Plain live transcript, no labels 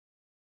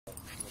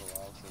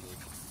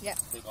Yeah.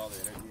 Take all the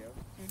energy out.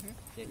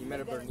 Yeah, he met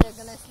a Bernese. They're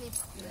gonna sleep.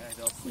 Yeah,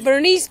 they'll sleep.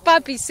 Bernese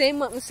puppy,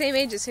 same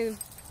age as him.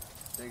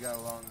 They got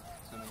along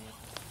swimming.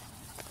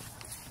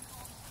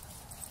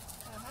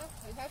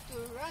 You have to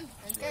run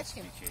and She catch likes to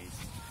him. be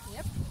chased.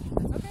 Yep.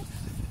 Okay.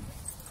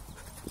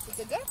 Is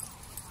it good?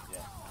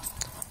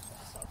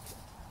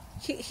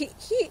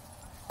 He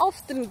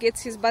often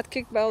gets his butt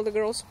kicked by all the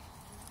girls.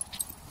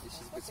 She's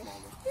a bit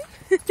smaller.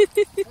 Wait,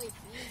 easy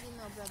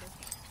now, brother.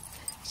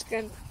 She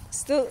can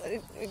still. He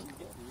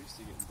used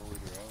to get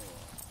bullied around.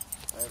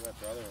 I have a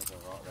brother who's a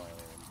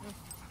Rottweiler, and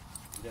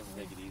he doesn't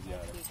take it easy on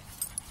him.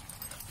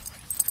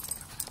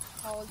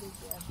 How old is the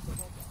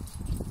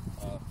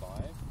 5.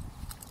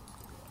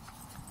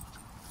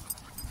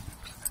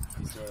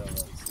 He's sort of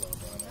like slowing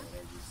down on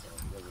energy, so he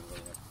doesn't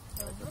really have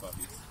the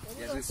puppies.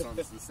 Yeah, this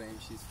one's the same.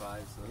 She's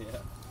 5, so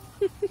Yeah.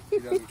 she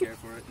doesn't care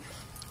for it.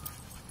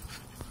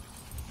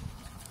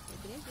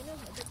 I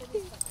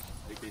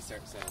think they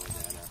start settling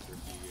down after a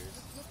few years.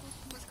 Look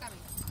who's coming.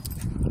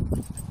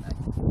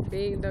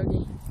 Big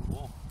doggy.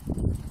 Cool.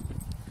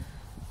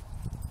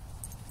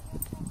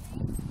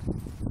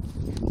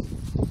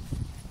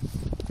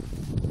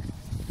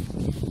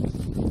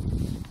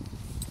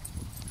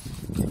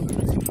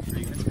 Where are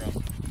you guys from?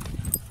 We're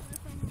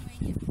from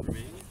Romania.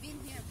 Romania? Been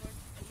here for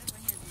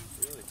 11 years.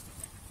 Really?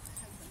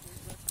 Husband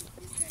just got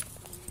this guy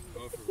from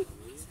Oh, from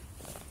Romania?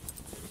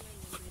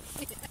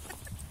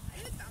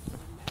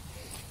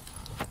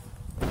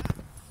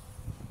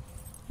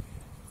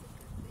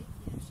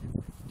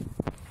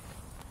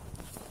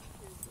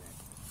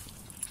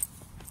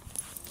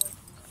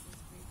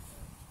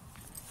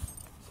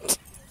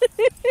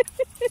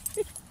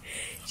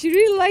 She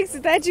really likes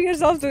attaching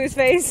herself to his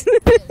face.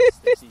 Did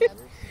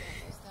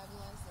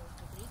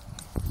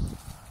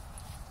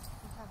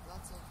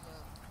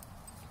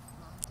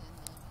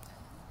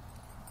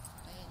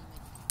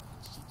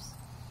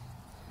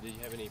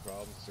you have any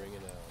problems bringing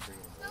a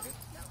mortgage?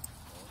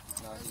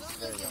 No, he's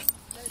very young.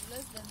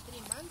 Less than 3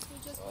 months, we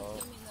just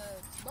put him in a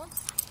box.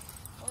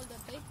 All the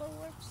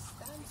paperwork,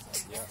 stamps,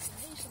 and Yeah.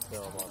 vaccination and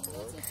They're all stuff. on And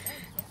board. that's it,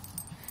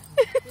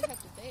 we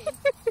have to pay.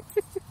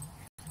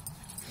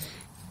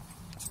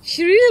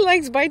 She really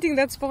likes biting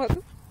that spot.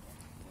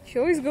 She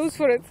always goes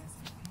for it.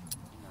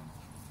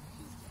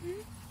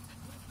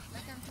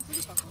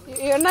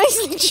 You're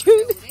nicely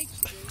chewed.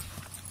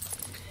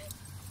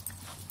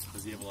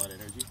 Does he have a lot of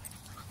energy?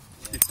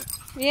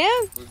 Yeah.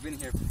 We've been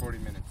here for 40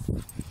 minutes.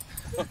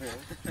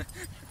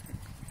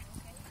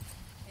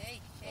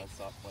 Hey, I'll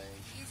stop playing.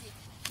 easy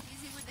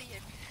with the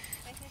ear.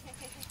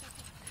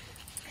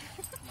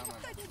 Mama, I'm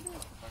blaming the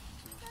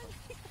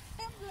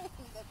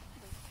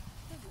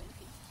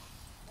blinking.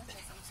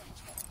 That's not so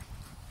much better.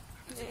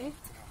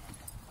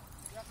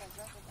 Drop it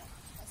down.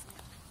 That's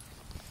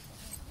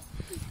enough.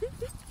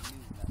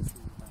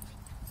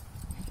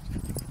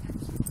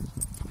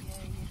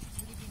 Yeah,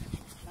 it's really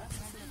big. That's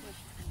not good.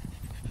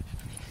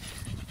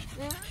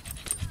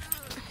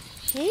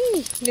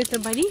 Hey, little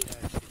buddy.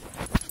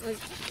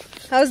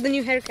 How's the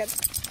new haircut?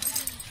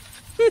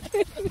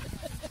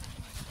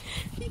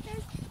 He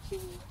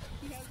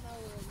has no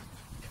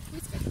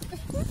whiskers.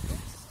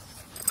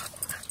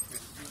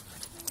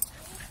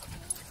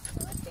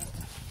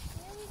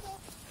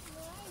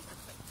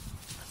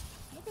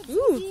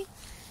 Ooh,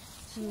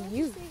 She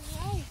you. say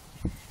right.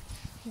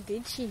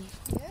 Did she?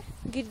 Yeah.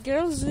 Good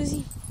girl,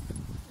 Zuzi.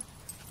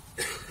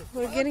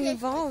 We're getting Okay,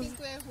 involved. I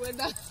think we're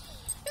done.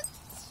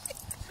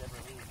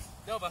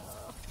 Nova.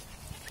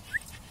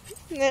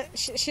 Yeah,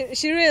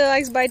 she really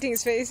likes biting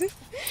his face.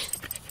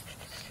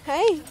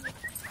 Hey.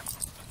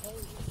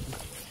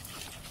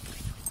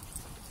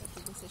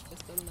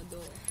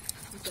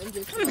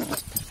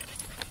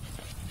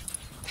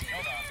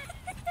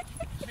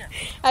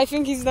 I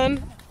think he's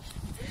done.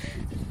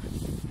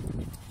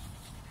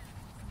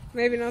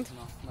 Maybe not.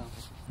 No.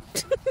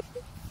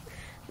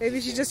 Maybe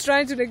she's just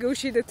trying to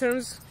negotiate the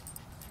terms.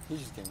 He's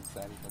just getting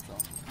excited, that's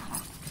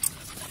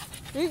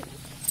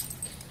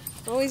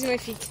all. Always my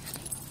feet.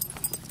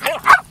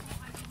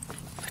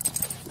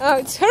 Oh,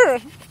 it's her.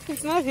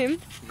 It's not him.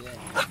 Yeah.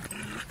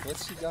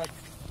 What's she got?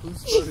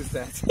 Whose foot is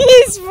that?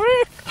 His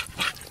fur.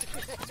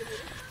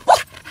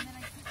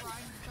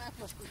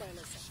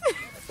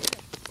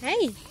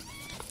 Hey.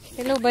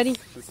 Hello, buddy.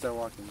 Let's start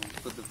walking.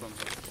 Put the phone.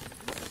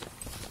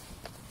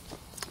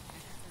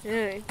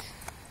 Alright.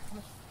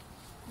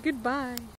 Goodbye.